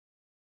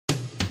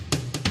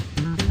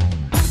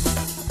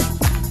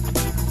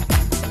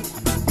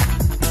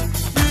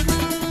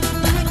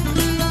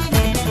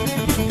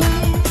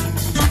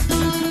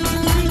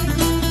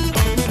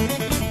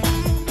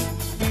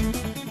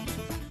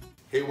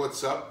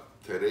what's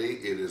up? Today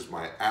it is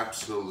my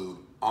absolute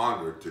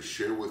honor to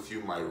share with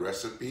you my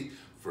recipe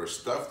for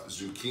stuffed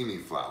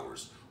zucchini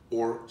flowers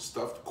or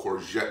stuffed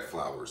courgette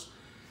flowers.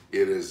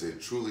 It is a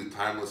truly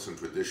timeless and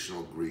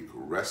traditional Greek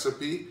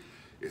recipe.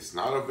 It's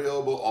not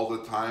available all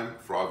the time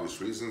for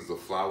obvious reasons. The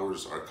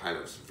flowers are kind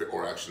of,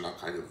 or actually not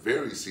kind of,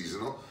 very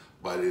seasonal,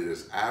 but it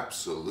is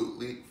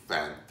absolutely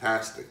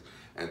fantastic.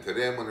 And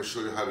today I'm going to show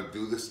you how to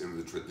do this in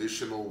the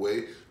traditional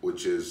way,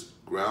 which is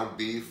ground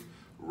beef,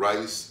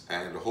 rice,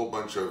 and a whole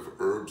bunch of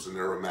herbs and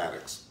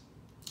aromatics.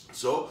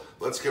 So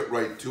let's get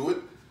right to it.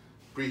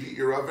 Preheat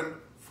your oven,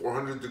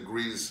 400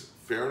 degrees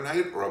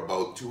Fahrenheit or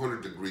about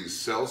 200 degrees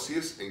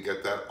Celsius, and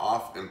get that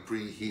off and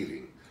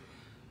preheating.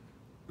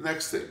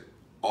 Next thing,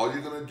 all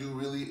you're going to do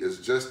really is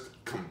just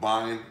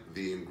combine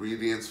the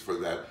ingredients for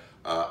that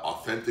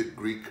authentic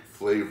Greek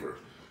flavor.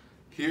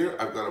 Here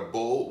I've got a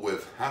bowl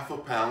with half a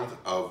pound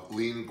of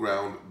lean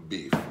ground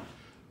beef.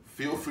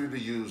 Feel free to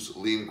use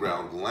lean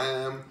ground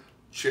lamb,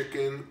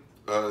 chicken,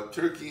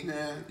 turkey,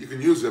 you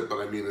can use it, but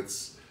I mean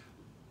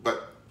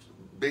but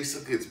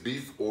basically it's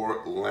beef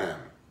or lamb.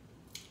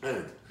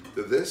 And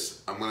to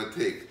this, I'm gonna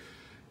take,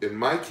 in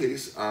my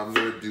case, I'm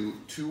gonna do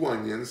 2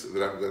 onions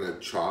that I'm gonna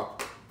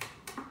chop.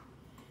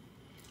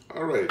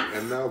 All right,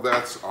 and now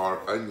that's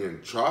our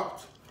onion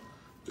chopped.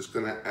 Just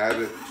gonna add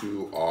it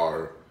to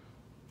our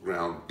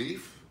ground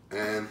beef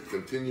and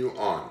continue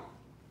on.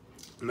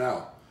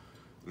 Now,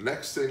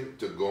 next thing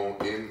to go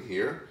in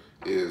here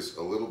is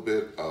a little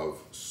bit of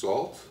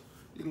salt.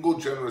 You can go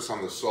generous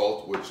on the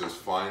salt, which is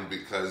fine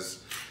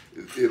because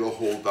it'll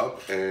hold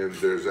up, and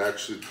there's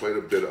actually quite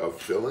a bit of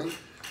filling.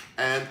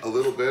 And a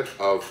little bit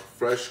of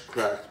fresh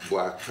cracked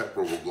black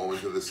pepper will go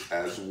into this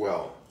as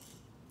well.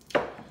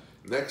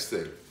 Next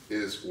thing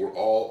is where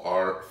all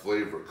our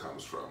flavor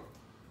comes from.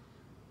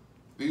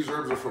 These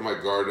herbs are from my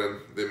garden.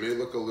 They may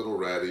look a little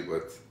ratty,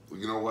 but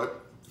you know what?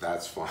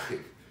 That's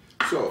fine.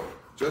 So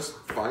just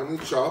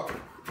finely chop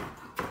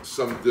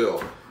some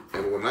dill.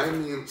 And when I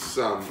mean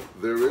some,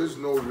 there is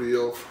no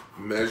real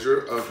measure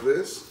of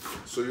this.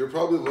 So you're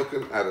probably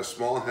looking at a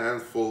small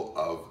handful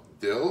of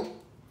dill.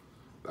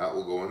 That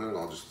will go in there, and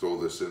I'll just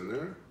throw this in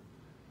there.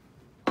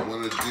 I'm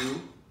gonna do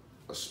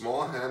a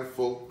small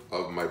handful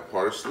of my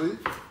parsley.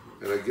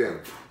 And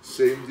again,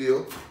 same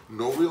deal,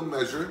 no real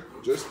measure,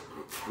 just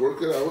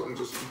work it out and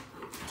just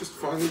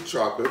finely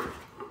chop it.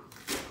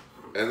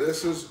 And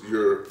this is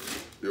your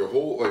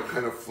whole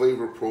kind of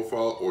flavor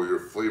profile or your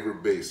flavor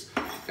base.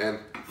 And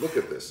look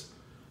at this.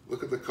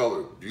 Look at the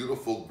color.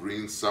 Beautiful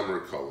green summer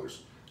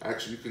colors.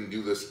 Actually, you can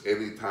do this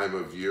any time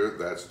of year.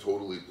 That's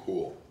totally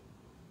cool.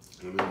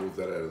 Let me move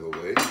that out of the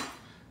way.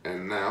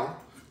 And now,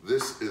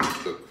 this is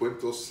the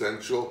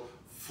quintessential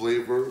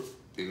flavor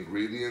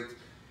ingredient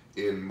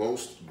in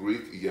most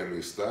Greek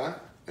yemista,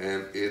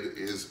 and it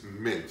is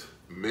mint.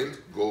 Mint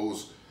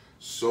goes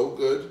so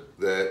good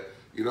that,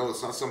 you know,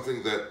 it's not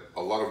something that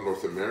a lot of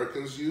North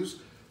Americans use,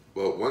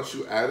 but once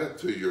you add it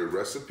to your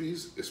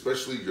recipes,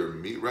 especially your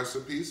meat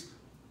recipes,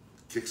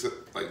 takes it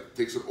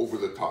over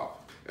the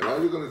top. And all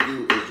you're gonna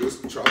do is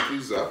just chop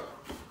these up.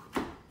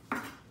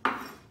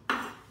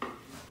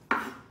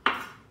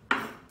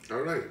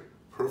 All right,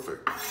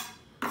 perfect.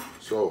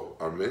 So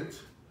our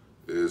mint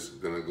is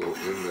gonna go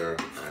in there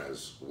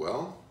as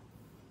well.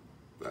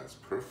 That's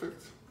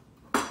perfect.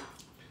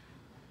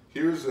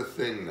 Here's the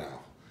thing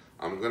now.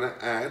 I'm gonna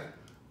add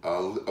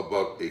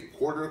about a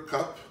 1/4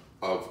 cup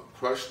of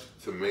crushed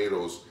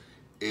tomatoes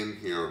in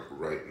here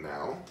right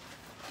now.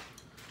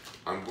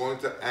 I'm going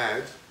to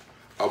add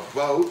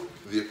about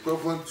the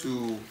equivalent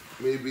to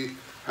maybe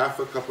half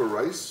a cup of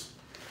rice,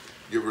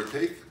 give or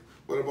take,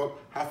 but about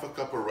half a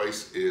cup of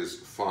rice is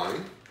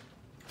fine.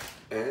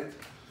 And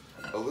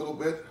a little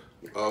bit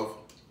of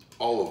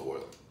olive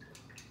oil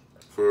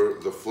for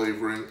the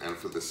flavoring and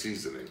for the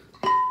seasoning.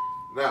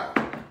 Now,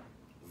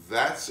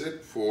 that's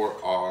it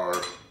for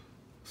our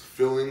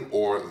filling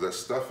or the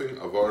stuffing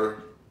of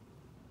our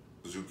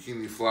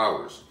zucchini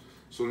flowers.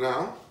 So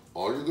now,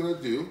 all you're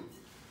gonna do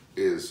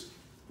is,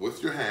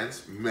 with your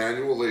hands,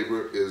 manual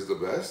labor is the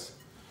best,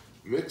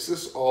 mix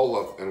this all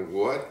up, and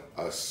what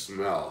a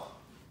smell.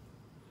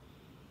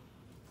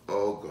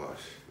 Oh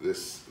gosh,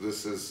 this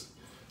is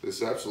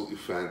absolutely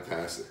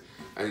fantastic.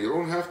 And you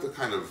don't have to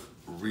kind of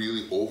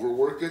really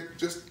overwork it,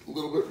 just a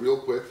little bit real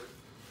quick.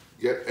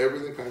 Get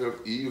everything kind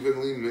of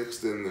evenly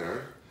mixed in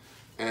there.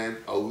 And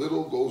a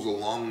little goes a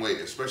long way,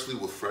 especially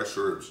with fresh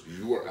herbs.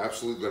 You are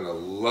absolutely gonna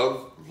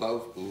love,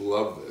 love,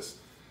 love this.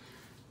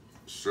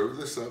 Serve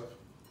this up,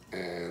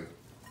 and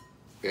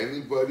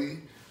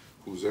anybody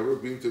who's ever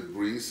been to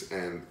Greece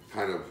and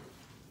kind of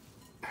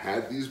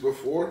had these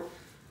before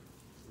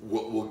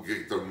will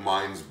get their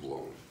minds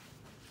blown.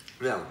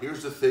 Now,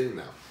 here's the thing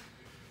now.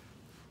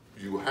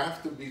 You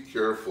have to be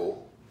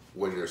careful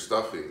when you're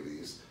stuffing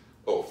these.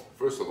 Oh,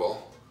 first of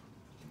all,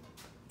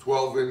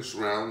 12-inch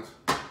round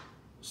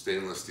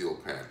stainless steel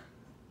pan.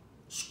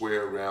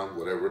 Square, round,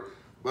 whatever.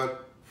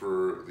 But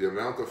for the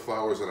amount of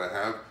flowers that I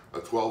have, a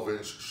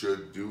 12-inch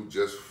should do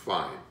just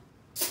fine.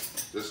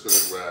 Just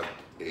gonna grab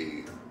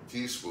a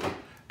teaspoon,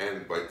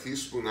 and by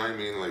teaspoon I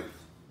mean like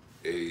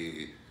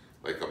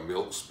like a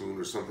milk spoon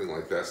or something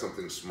like that,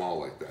 something small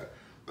like that.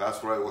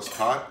 That's what I was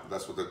taught,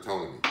 that's what they're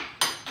telling me.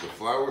 The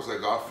flowers I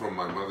got from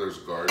my mother's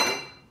garden,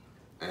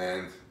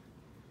 and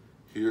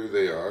here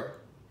they are.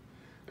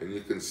 And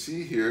you can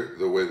see here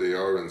the way they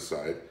are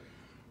inside.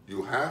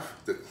 You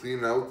have to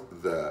clean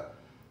out the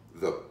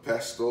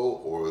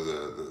pestle or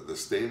the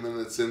stamen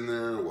that's in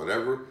there,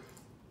 whatever.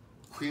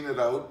 Clean it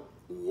out,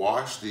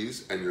 wash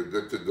these, and you're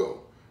good to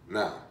go.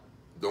 Now,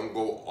 don't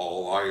go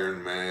all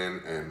Iron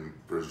Man and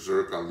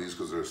berserk on these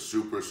because they're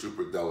super,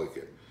 super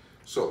delicate.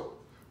 So,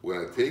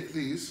 we're gonna take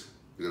these,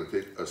 you're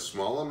gonna take a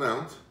small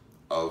amount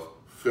of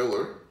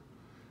filler,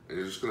 and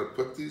you're just gonna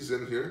put these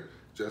in here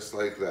just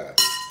like that.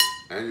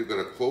 And you're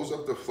gonna close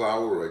up the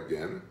flower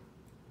again,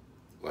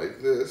 like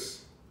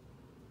this,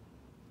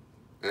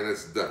 and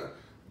it's done.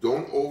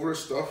 Don't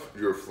overstuff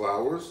your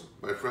flowers,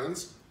 my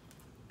friends.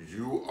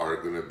 You are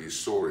gonna be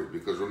sorry,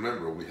 because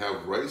remember, we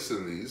have rice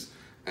in these,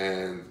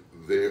 and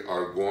they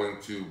are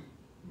going to,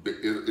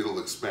 it'll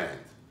expand.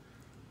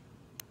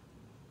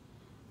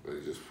 But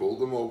you just fold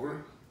them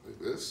over like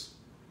this,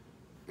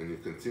 and you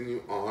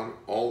continue on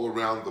all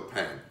around the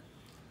pan.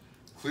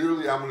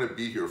 Clearly, I'm gonna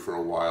be here for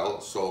a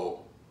while,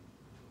 so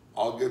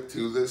I'll get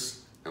to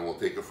this and we'll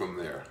take it from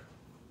there.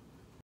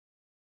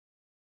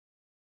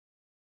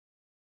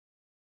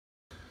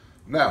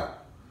 Now,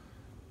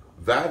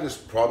 that is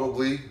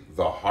probably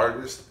the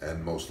hardest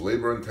and most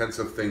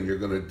labor-intensive thing you're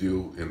gonna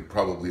do in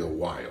probably a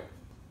while.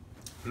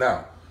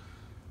 Now,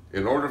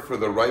 in order for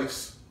the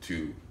rice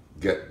to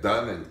get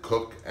done and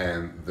cook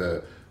and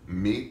the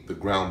meat, the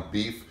ground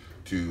beef,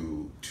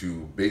 to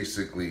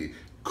basically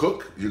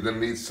cook, you're gonna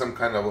need some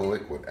kind of a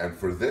liquid. And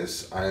for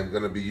this, I am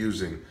gonna be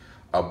using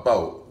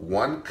about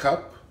 1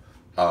 cup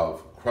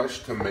of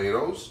crushed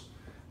tomatoes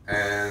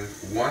and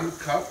 1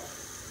 cup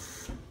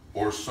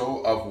or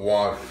so of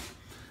water.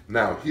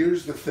 Now,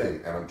 here's the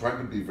thing, and I'm trying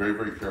to be very,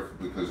 very careful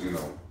because, you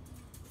know,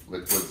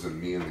 liquids and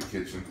me in the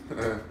kitchen.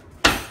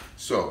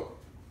 So,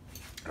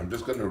 I'm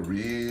just gonna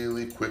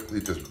really quickly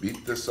just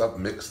beat this up,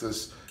 mix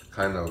this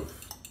kind of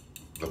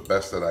the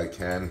best that I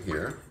can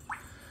here.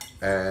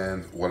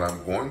 And what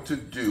I'm going to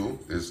do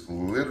is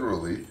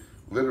literally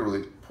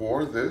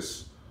pour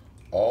this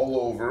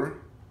all over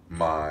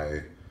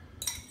my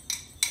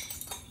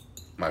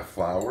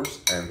flowers,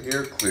 and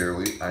here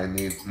clearly I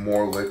need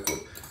more liquid.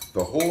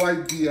 The whole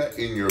idea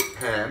in your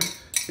pan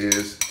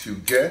is to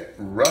get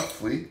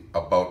roughly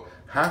about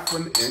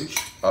 1/2 inch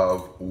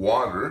of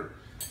water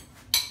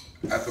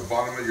at the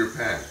bottom of your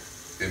pan.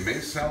 It may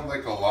sound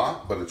like a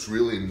lot, but it's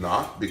really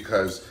not,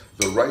 because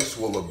the rice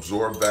will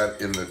absorb that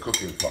in the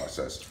cooking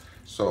process.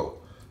 So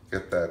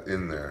get that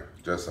in there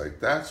just like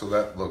that. So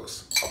that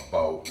looks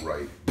about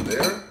right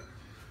there.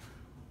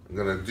 I'm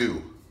gonna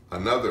do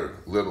another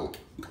little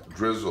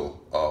drizzle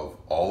of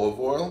olive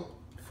oil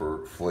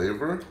for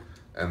flavor.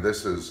 And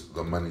this is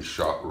the money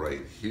shot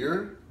right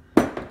here.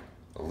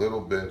 A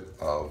little bit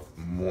of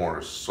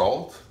more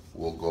salt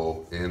will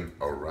go in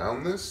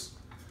around this.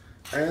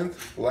 And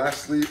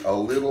lastly, a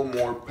little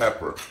more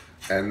pepper.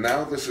 And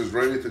now this is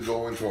ready to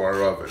go into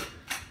our oven.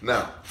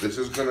 Now, this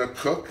is gonna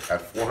cook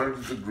at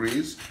 400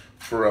 degrees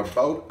for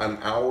about an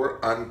hour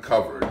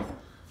uncovered.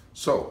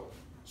 So,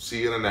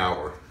 see you in an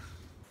hour.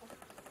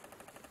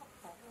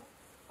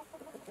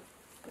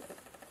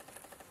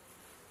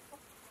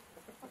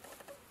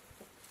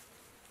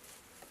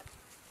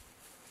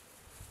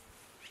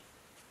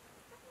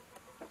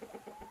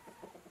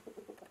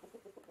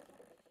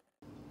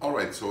 All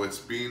right, so it's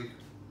been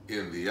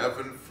in the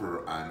oven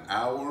for an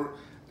hour,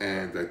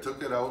 and I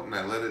took it out and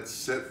I let it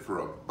sit for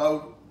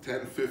about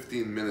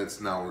 10-15 minutes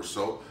now or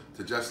so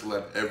to just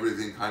let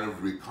everything kind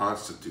of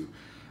reconstitute.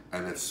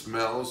 And it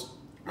smells,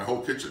 my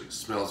whole kitchen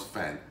smells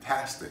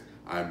fantastic.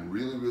 I'm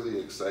really, really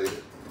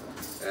excited.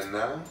 And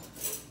now,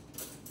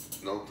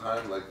 no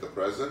time like the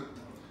present,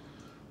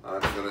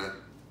 I'm gonna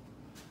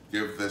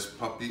give this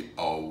puppy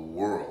a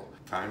whirl.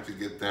 Time to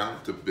get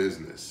down to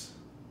business.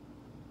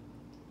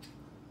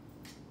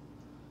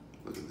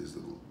 Look at these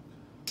little,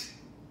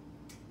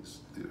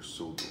 they're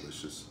so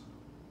delicious.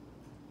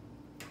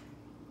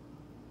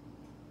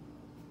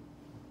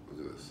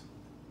 Look at this,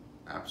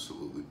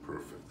 absolutely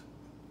perfect.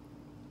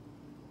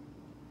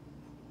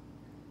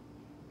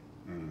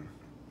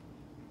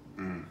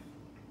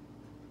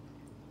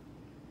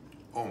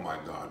 Oh my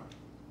God,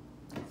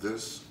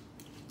 this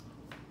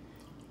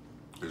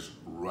is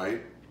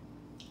right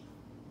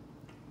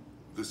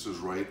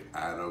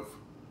out of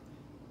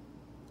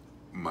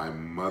my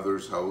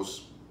mother's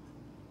house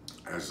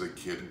as a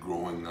kid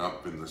growing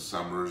up in the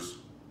summers.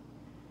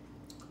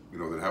 You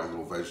know, they'd have a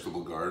little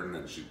vegetable garden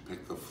and she'd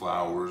pick the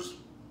flowers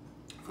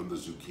from the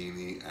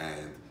zucchini,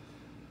 and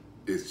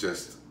it's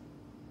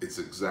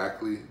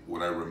exactly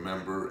what I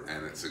remember,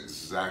 and it's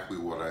exactly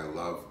what I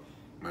love.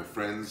 My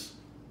friends,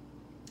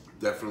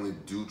 definitely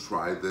do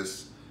try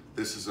this.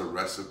 This is a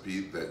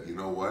recipe that, you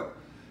know what,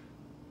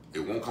 it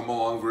won't come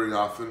along very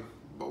often,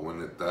 but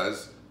when it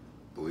does,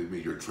 believe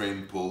me, your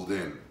train pulled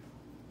in.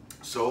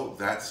 So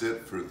that's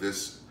it for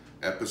this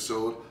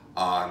episode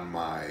on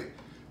my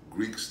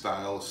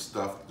Greek-style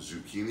stuffed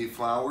zucchini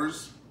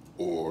flowers,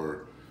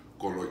 or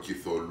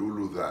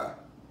kolokytholuluda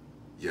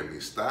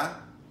yemista,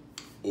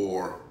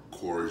 or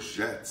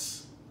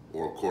courgettes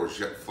or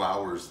courgette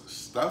flowers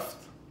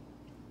stuffed.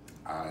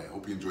 I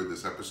hope you enjoyed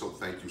this episode.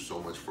 Thank you so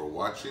much for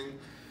watching.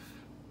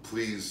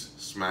 Please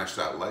smash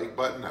that like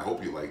button. I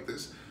hope you like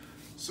this.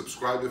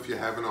 Subscribe if you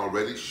haven't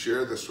already.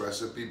 Share this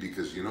recipe,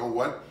 because you know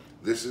what?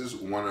 This is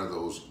one of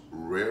those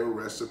rare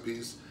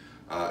recipes.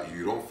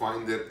 You don't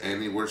find it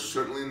anywhere.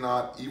 Certainly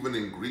not even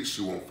in Greece.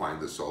 You won't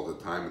find this all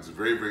the time. It's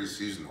very, very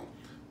seasonal.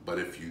 But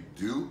if you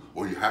do,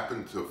 or you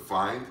happen to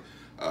find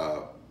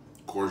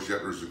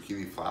courgette or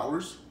zucchini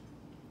flowers,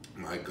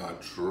 my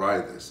God, try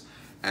this.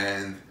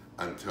 And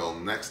until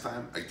next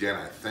time, again,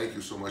 I thank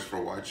you so much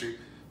for watching.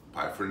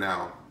 Bye for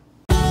now.